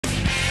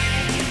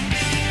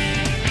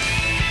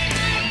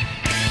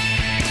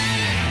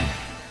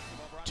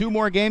2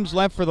 more games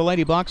left for the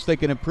Lady Bucks. They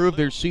can improve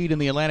their seed in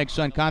the Atlantic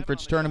Sun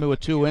Conference Tournament with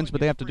 2 wins,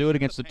 but they have to do it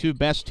against the 2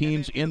 best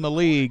teams in the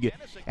league.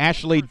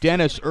 Ashley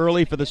Dennis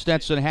early for the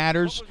Stetson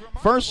Hatters.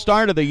 First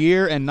start of the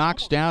year and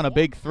knocks down a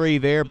big 3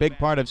 there. Big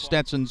part of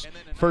Stetson's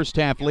first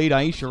half lead.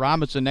 Aisha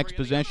Robinson next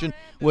possession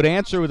would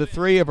answer with a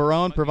 3 of her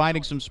own,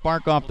 providing some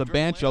spark off the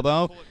bench,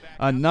 although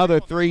another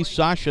 3.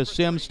 Sasha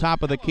Sims,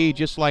 top of the key,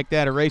 just like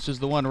that, erases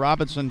the one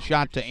Robinson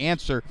shot to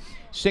answer.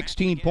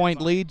 16-point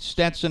lead.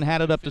 Stetson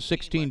had it up to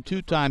 16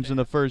 2 times in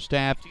the first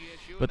half,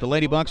 but the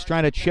Lady Bucks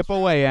trying to chip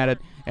away at it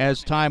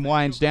as time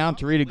winds down.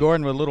 Tarita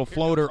Gordon with a little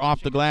floater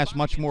off the glass.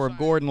 Much more of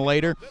Gordon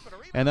later.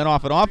 And then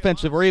off an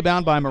offensive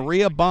rebound by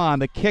Maria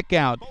Bond, the kick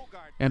out.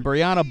 And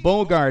Brianna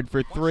Bogard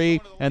for 3.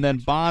 And then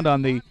Bond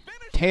on the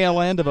tail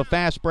end of a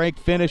fast break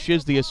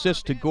finishes. The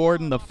assist to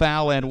Gordon, the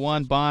foul and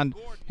 1. Bond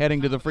heading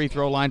to the free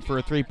throw line for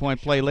a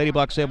 3-point play. Lady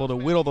Bucks able to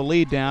whittle the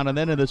lead down. And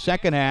then in the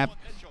second half,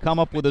 come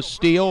up with a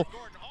steal.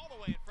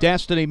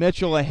 Destiny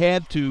Mitchell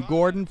ahead to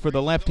Gordon for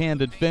the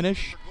left-handed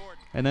finish.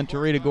 And then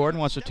Tarita Gordon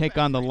wants to take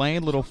on the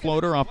lane. Little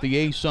floater off the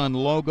A-Sun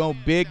logo.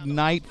 Big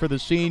night for the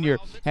senior.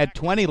 Had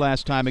 20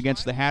 last time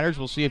against the Hatters.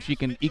 We'll see if she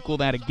can equal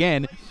that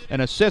again.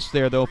 An assist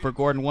there, though, for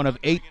Gordon. 1 of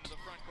 8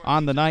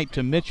 on the night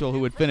to Mitchell,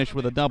 who would finish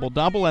with a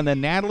double-double. And then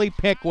Natalie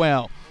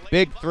Pickwell.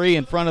 Big 3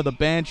 in front of the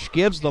bench.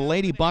 Gives the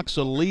Lady Bucks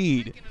a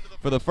lead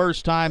for the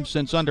first time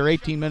since under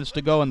 18 minutes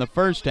to go in the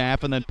first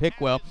half. And then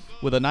Pickwell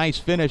with a nice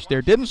finish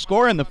there. Didn't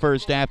score in the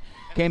first half.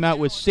 Came out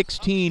with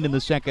 16 in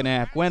the second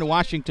half. Gwen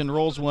Washington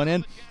rolls one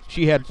in.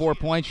 She had 4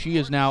 points. She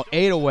is now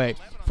 8 away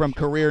from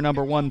career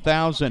number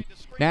 1,000.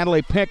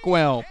 Natalie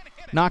Pickwell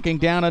knocking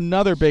down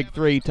another big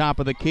 3, top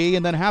of the key.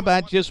 And then how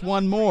about just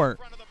one more?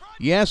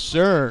 Yes,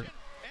 sir.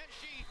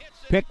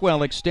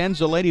 Pickwell extends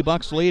the Lady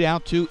Bucks lead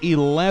out to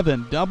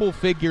 11.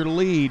 Double-figure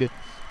lead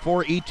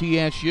for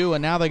ETSU.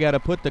 And now they got to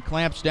put the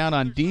clamps down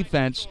on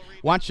defense.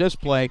 Watch this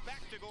play.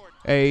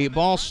 A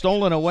ball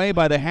stolen away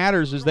by the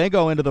Hatters as they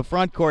go into the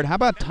front court. How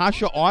about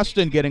Tasha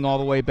Austin getting all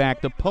the way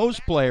back? The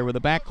post player with the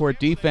backcourt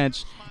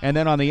defense. And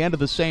then on the end of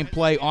the same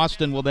play,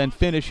 Austin will then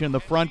finish in the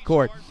front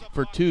court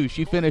for 2.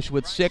 She finished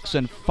with 6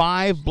 and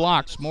 5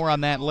 blocks. More on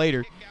that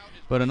later.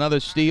 But another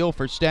steal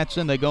for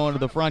Stetson. They go into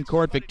the front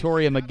court.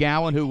 Victoria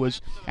McGowan, who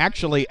was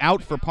actually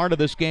out for part of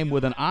this game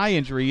with an eye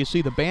injury. You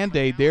see the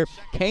Band-Aid there.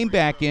 Came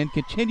back in,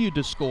 continued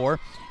to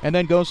score, and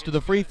then goes to the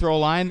free throw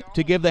line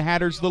to give the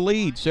Hatters the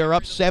lead. So they're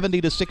up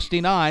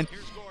 70-69.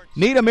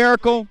 Need a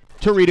miracle.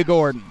 Tarita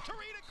Gordon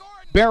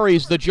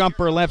buries the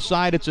jumper left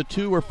side. It's a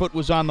 2. Her foot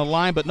was on the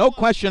line, but no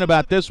question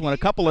about this one. A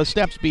couple of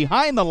steps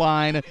behind the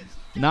line.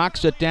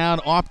 Knocks it down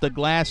off the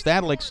glass.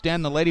 That'll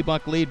extend the Lady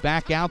Buck lead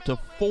back out to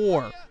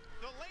 4.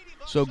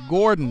 So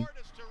Gordon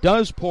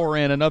does pour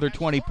in another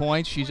 20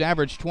 points. She's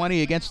averaged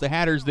 20 against the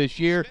Hatters this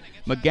year.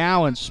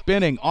 McGowan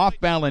spinning,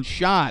 off-balance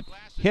shot.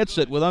 Hits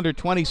it with under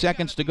 20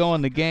 seconds to go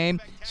in the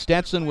game.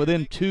 Stetson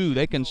within 2.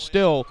 They can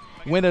still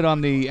win it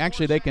on the,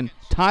 actually they can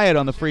tie it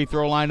on the free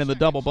throw line in the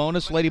double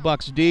bonus. Lady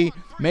Bucks D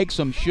makes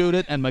them shoot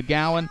it, and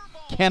McGowan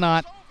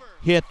cannot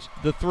hit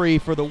the 3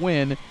 for the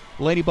win.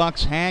 Lady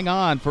Bucks hang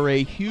on for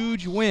a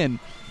huge win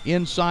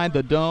inside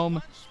the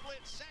dome.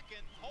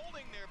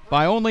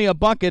 By only a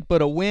bucket,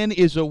 but a win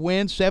is a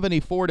win.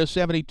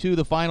 74-72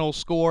 the final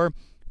score.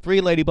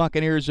 3 Lady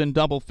Buccaneers in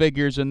double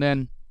figures. And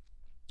then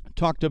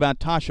talked about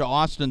Tasha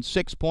Austin,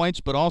 6 points,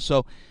 but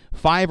also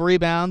 5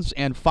 rebounds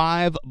and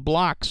 5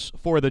 blocks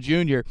for the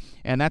junior.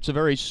 And that's a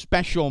very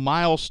special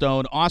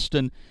milestone.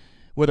 Austin,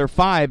 with her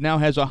 5, now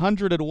has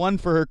 101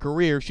 for her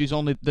career. She's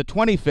only the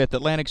 25th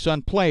Atlantic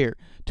Sun player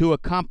to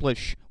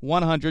accomplish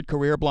 100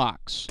 career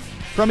blocks.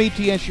 From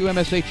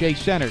ETSU-MSHA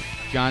Center,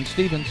 John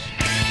Stevens.